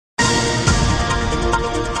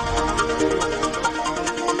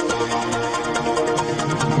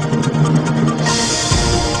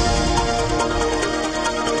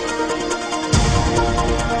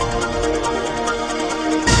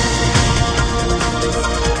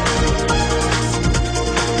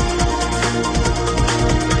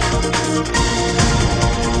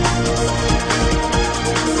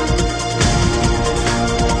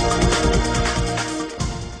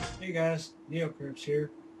Neocryptz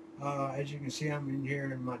here. As you can see, I'm in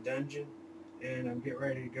here in my dungeon, and I'm getting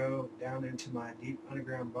ready to go down into my deep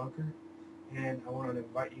underground bunker. And I wanted to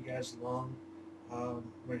invite you guys along. I'm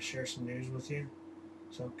going to share some news with you,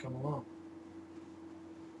 so come along.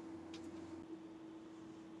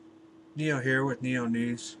 Neo here with Neo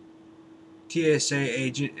News. TSA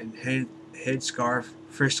agent and headscarf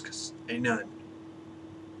frisks a nun.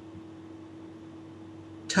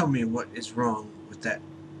 Tell me what is wrong with that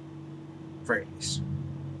phrase.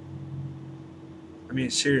 I mean,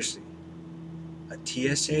 seriously, a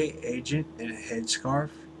TSA agent in a headscarf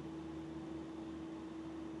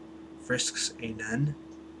frisks a nun?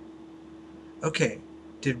 Okay,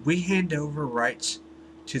 did we hand over rights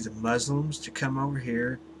to the Muslims to come over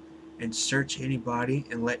here and search anybody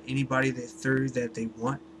and let anybody through that they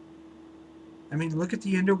want? I mean, look at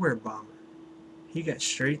the underwear bomber. He got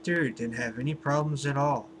straight through, didn't have any problems at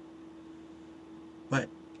all. But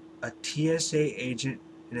a TSA agent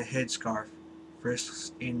in a headscarf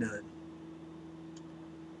frisks a nun.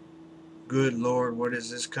 Good Lord, what is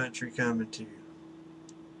this country coming to?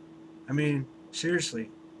 I mean, seriously,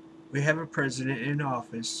 we have a president in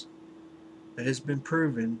office that has been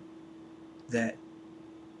proven that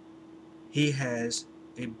he has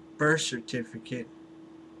a birth certificate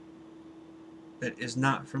that is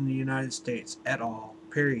not from the United States at all,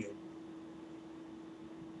 period.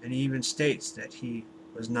 And he even states that he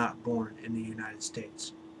was not born in the United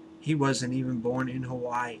States. He wasn't even born in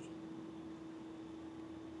Hawaii.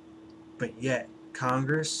 But yet,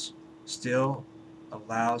 Congress still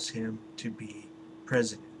allows him to be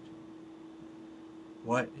president.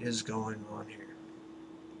 What is going on here?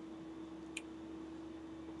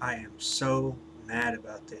 I am so mad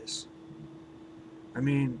about this. I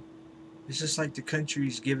mean, it's just like the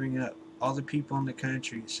country's giving up. All the people in the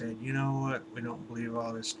country said, you know what, we don't believe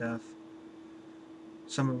all this stuff.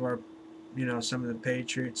 Some of our, some of the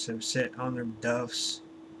patriots have sat on their duffs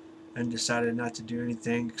and decided not to do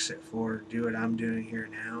anything except for do what I'm doing here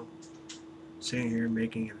now. Sitting here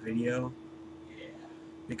making a video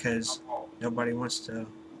because nobody wants to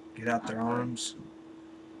get out their arms.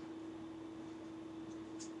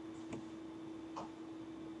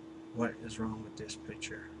 What is wrong with this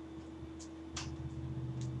picture?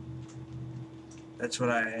 That's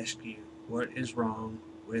what I ask you. What is wrong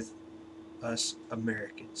with us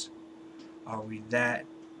Americans? Are we that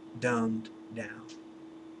dumbed down?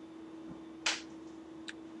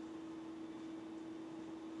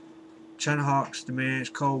 China hawks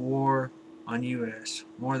demands Cold War on U.S.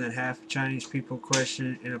 More than half of Chinese people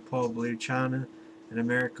question in a poll believe China and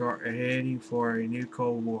America are heading for a new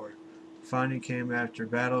Cold War. The finding came after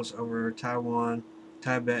battles over Taiwan,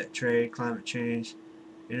 Tibet trade, climate change,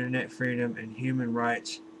 internet freedom, and human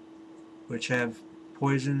rights, which have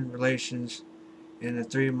poisoned relations in the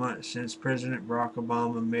 3 months since President Barack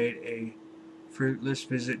Obama made a fruitless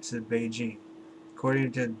visit to Beijing.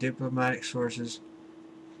 According to diplomatic sources,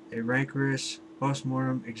 a rancorous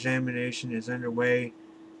postmortem examination is underway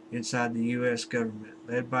inside the U.S. government,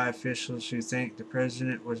 led by officials who think the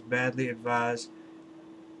president was badly advised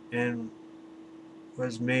and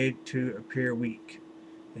was made to appear weak.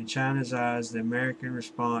 In China's eyes, the American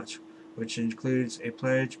response, which includes a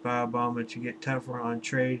pledge by Obama to get tougher on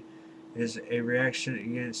trade, is a reaction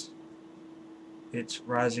against its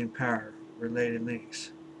rising power related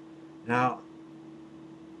links. Now,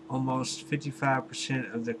 almost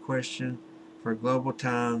 55% of the question for Global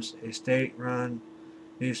Times, a state run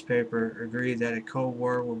newspaper, agreed that a Cold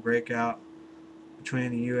War will break out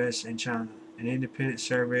between the U.S. and China. An independent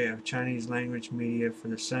survey of Chinese language media for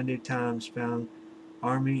the Sunday Times found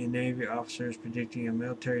Army and Navy officers predicting a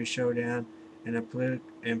military showdown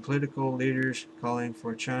and political leaders calling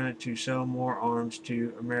for China to sell more arms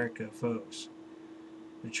to America foes.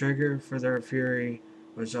 The trigger for their fury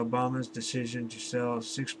was Obama's decision to sell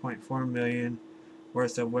 6.4 million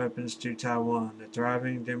worth of weapons to Taiwan. The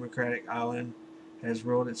thriving democratic island has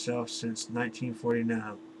ruled itself since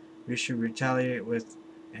 1949. We should retaliate with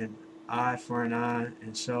an eye for an eye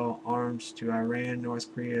and sell arms to Iran,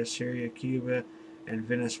 North Korea, Syria, Cuba, and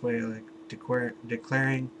Venezuela,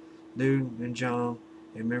 declaring Liu Minzhong,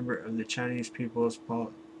 a member of the Chinese People's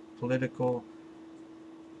Political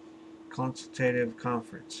Consultative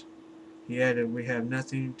Conference. He added, we have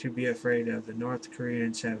nothing to be afraid of. The North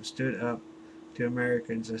Koreans have stood up to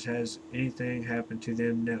Americans. Has anything happened to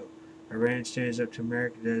them? No. Iran stands up to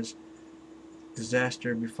America. Does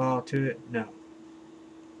disaster befall to it? No.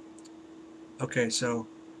 Okay, so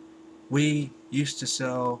we used to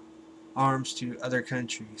sell arms to other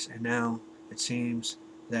countries, and now it seems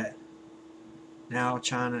that now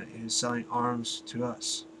China is selling arms to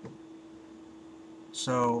us.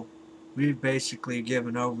 So we've basically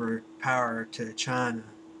given over power to China,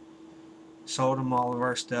 sold them all of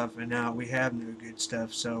our stuff, and now we have no good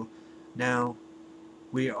stuff. So now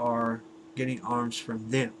we are getting arms from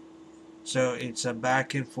them. So it's a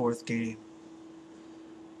back and forth game.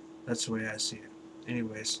 That's the way I see it.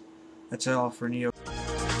 Anyways, that's all for Neo.